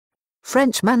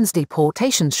Frenchman's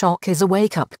deportation shock is a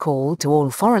wake-up call to all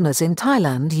foreigners in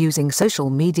Thailand using social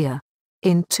media.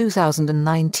 In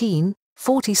 2019,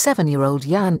 47-year-old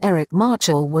Jan-Erik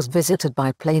Marchal was visited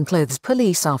by plainclothes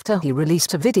police after he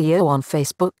released a video on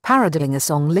Facebook parodying a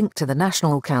song linked to the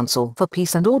National Council for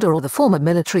Peace and Order or the former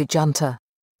military junta.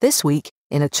 This week,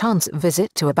 in a chance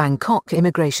visit to a Bangkok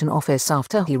immigration office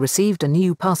after he received a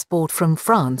new passport from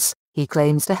France, he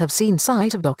claims to have seen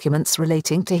sight of documents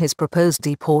relating to his proposed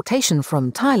deportation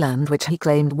from Thailand which he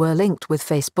claimed were linked with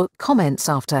Facebook comments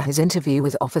after his interview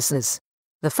with officers.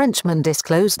 The Frenchman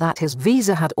disclosed that his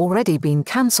visa had already been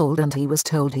cancelled and he was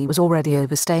told he was already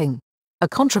overstaying. A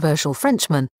controversial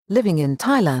Frenchman, living in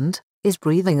Thailand, is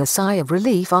breathing a sigh of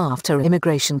relief after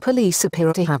immigration police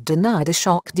appear to have denied a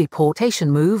shock deportation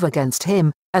move against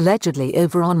him, allegedly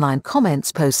over online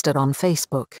comments posted on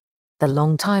Facebook. The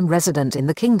long-time resident in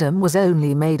the kingdom was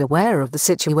only made aware of the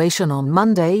situation on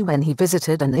Monday when he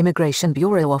visited an immigration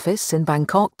bureau office in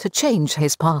Bangkok to change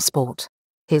his passport.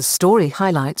 His story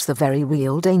highlights the very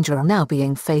real danger now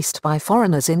being faced by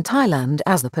foreigners in Thailand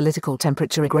as the political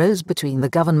temperature grows between the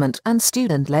government and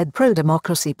student-led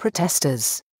pro-democracy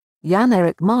protesters.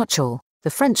 Jan-Erik Marchal, the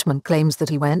Frenchman, claims that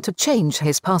he went to change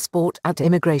his passport at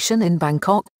immigration in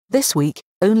Bangkok this week,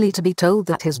 only to be told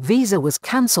that his visa was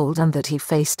cancelled and that he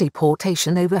faced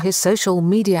deportation over his social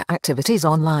media activities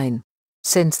online.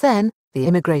 Since then, the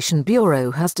Immigration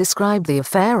Bureau has described the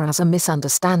affair as a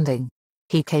misunderstanding.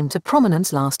 He came to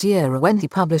prominence last year when he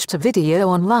published a video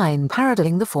online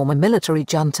parodying the former military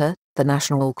junta, the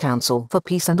National Council for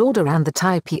Peace and Order and the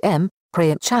Thai PM,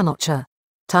 Prayut Chan-o-cha.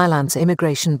 Thailand's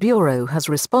Immigration Bureau has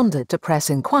responded to press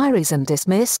inquiries and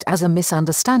dismissed as a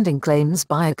misunderstanding claims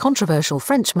by a controversial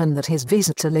Frenchman that his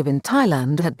visa to live in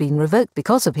Thailand had been revoked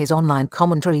because of his online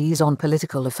commentaries on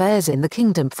political affairs in the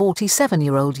kingdom.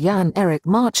 47-year-old Jan-Erik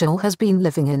Marchal has been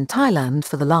living in Thailand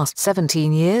for the last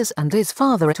 17 years and is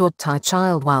father to a Thai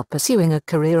child while pursuing a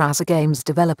career as a games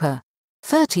developer.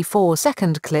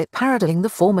 34-second clip parodying the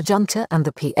former junta and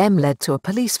the PM led to a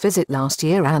police visit last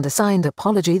year and a signed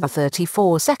apology. The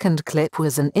 34-second clip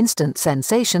was an instant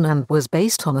sensation and was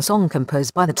based on a song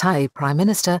composed by the Thai Prime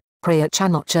Minister, Prayut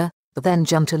Chan-o-cha, the then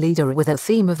junta leader, with a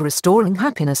theme of restoring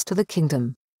happiness to the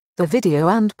kingdom. The video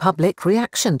and public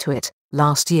reaction to it,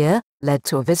 last year, led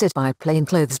to a visit by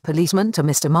plainclothes policemen to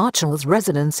Mr. Marchal's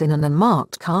residence in an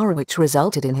unmarked car, which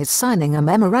resulted in his signing a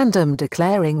memorandum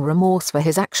declaring remorse for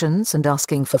his actions and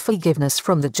asking for forgiveness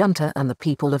from the junta and the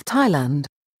people of Thailand.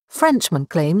 Frenchman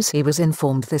claims he was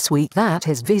informed this week that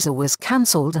his visa was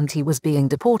cancelled and he was being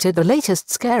deported. The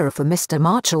latest scare for Mr.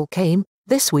 Marchal came,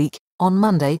 this week, on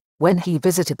Monday, when he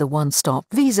visited the one-stop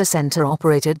visa centre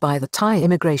operated by the Thai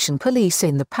Immigration Police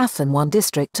in the Pathan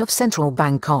district of central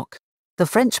Bangkok. The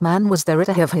Frenchman was there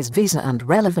to have his visa and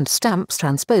relevant stamps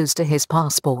transposed to his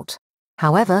passport.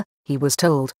 However, he was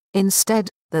told, instead,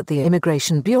 that the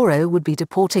Immigration Bureau would be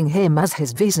deporting him as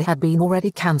his visa had been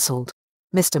already cancelled.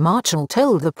 Mr. Marchal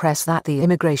told the press that the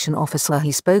immigration officer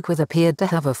he spoke with appeared to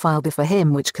have a file before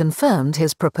him which confirmed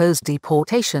his proposed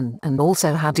deportation and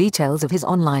also had details of his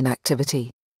online activity.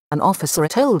 An officer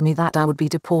told me that I would be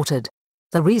deported.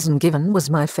 The reason given was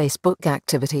my Facebook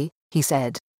activity, he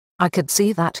said. I could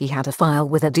see that he had a file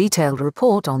with a detailed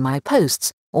report on my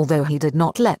posts, although he did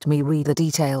not let me read the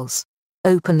details.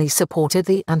 Openly supported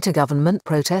the anti-government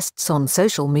protests on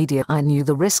social media. I knew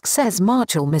the risk, says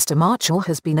Marchal. Mr. Marchal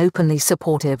has been openly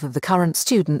supportive of the current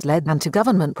student-led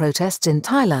anti-government protests in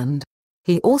Thailand.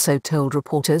 He also told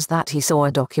reporters that he saw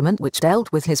a document which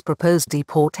dealt with his proposed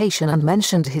deportation and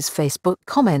mentioned his Facebook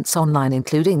comments online,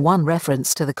 including one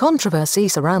reference to the controversy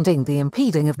surrounding the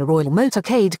impeding of the royal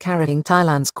motorcade carrying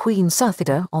Thailand's Queen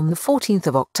Suthida on the 14th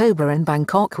of October in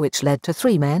Bangkok, which led to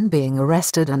 3 men being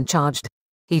arrested and charged.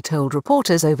 He told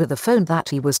reporters over the phone that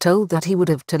he was told that he would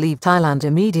have to leave Thailand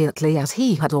immediately as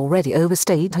he had already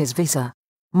overstayed his visa.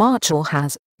 Marchal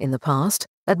has, in the past,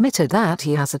 admitted that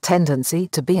he has a tendency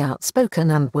to be outspoken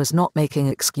and was not making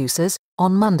excuses.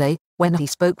 On Monday, when he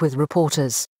spoke with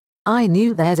reporters, I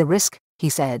knew there's a risk, he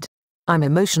said. I'm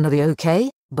emotionally okay,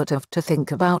 but have to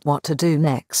think about what to do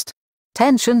next.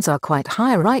 Tensions are quite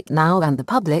high right now and the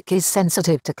public is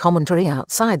sensitive to commentary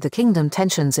outside the kingdom.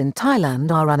 Tensions in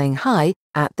Thailand are running high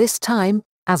at this time,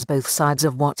 as both sides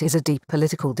of what is a deep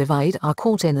political divide are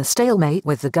caught in a stalemate,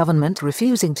 with the government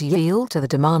refusing to yield to the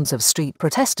demands of street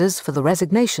protesters for the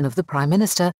resignation of the Prime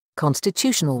Minister,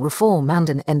 constitutional reform and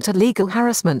an end to legal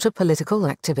harassment of political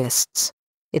activists.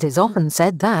 It is often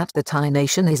said that the Thai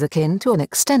nation is akin to an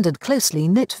extended closely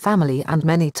knit family, and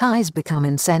many Thais become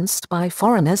incensed by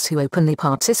foreigners who openly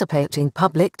participate in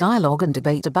public dialogue and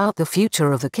debate about the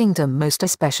future of the kingdom, most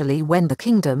especially when the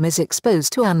kingdom is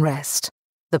exposed to unrest.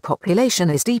 The population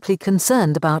is deeply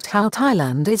concerned about how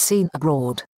Thailand is seen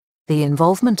abroad. The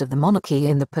involvement of the monarchy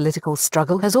in the political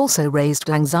struggle has also raised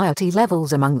anxiety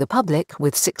levels among the public,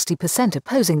 with 60%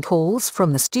 opposing calls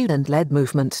from the student-led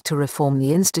movement to reform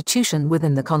the institution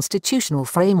within the constitutional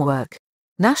framework.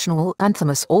 National anthem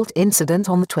assault incident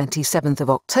on the 27th of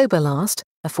October last,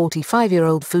 a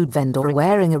 45-year-old food vendor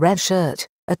wearing a red shirt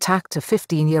attacked a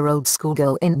 15-year-old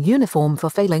schoolgirl in uniform for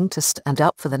failing to stand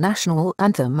up for the national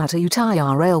anthem at a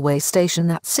Uttaya railway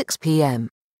station at 6 p.m.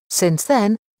 Since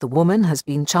then, the woman has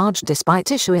been charged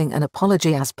despite issuing an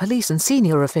apology, as police and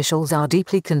senior officials are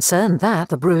deeply concerned that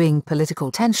the brewing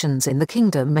political tensions in the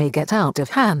kingdom may get out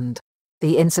of hand.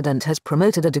 The incident has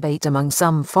promoted a debate among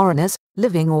some foreigners,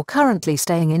 living or currently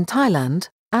staying in Thailand,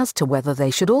 as to whether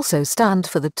they should also stand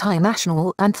for the Thai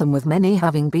national anthem, with many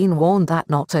having been warned that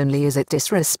not only is it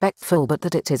disrespectful but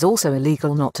that it is also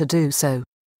illegal not to do so.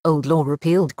 Old law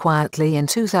repealed quietly in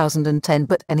 2010,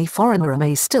 but any foreigner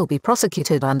may still be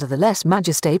prosecuted under the lese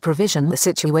majeste provision. The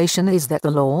situation is that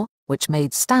the law, which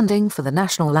made standing for the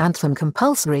national anthem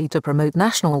compulsory to promote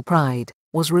national pride,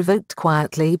 was revoked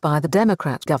quietly by the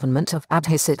Democrat government of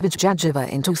Abhisit Vijayjava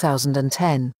in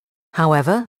 2010.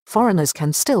 However, foreigners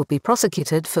can still be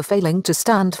prosecuted for failing to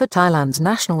stand for Thailand's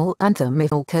national anthem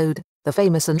if code, the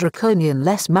famous and draconian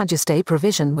lese majeste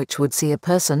provision, which would see a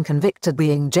person convicted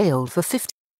being jailed for 15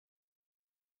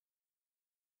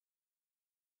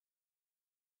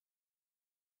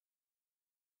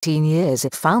 years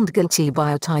if found guilty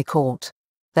by a Thai court.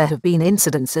 There have been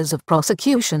incidences of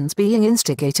prosecutions being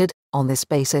instigated, on this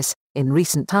basis, in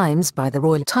recent times by the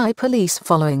Royal Thai Police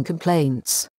following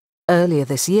complaints. Earlier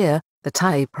this year, the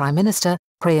Thai Prime Minister,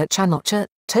 Prayut Chan-o-cha,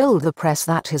 told the press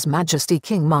that His Majesty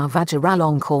King Ma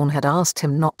Vajiralongkorn had asked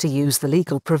him not to use the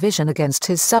legal provision against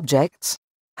his subjects.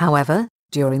 However,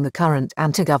 during the current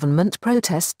anti-government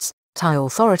protests, Thai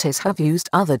authorities have used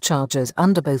other charges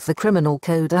under both the Criminal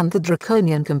Code and the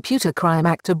Draconian Computer Crime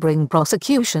Act to bring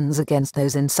prosecutions against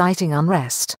those inciting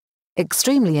unrest.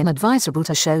 Extremely inadvisable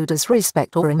to show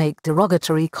disrespect or make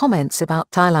derogatory comments about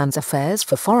Thailand's affairs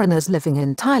for foreigners living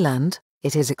in Thailand.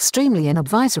 It is extremely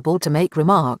inadvisable to make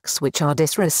remarks which are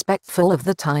disrespectful of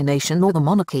the Thai nation or the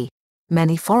monarchy.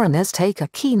 Many foreigners take a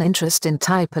keen interest in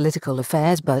Thai political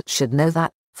affairs, but should know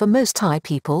that, for most Thai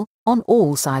people, on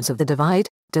all sides of the divide,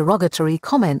 derogatory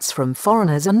comments from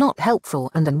foreigners are not helpful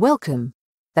and unwelcome.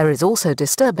 There is also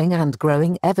disturbing and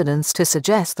growing evidence to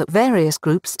suggest that various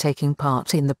groups taking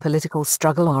part in the political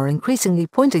struggle are increasingly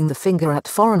pointing the finger at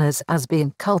foreigners as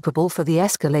being culpable for the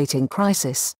escalating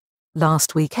crisis.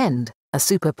 Last weekend, a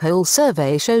super poll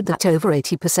survey showed that over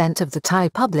 80% of the Thai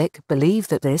public believe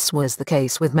that this was the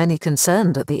case, with many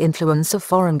concerned at the influence of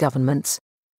foreign governments,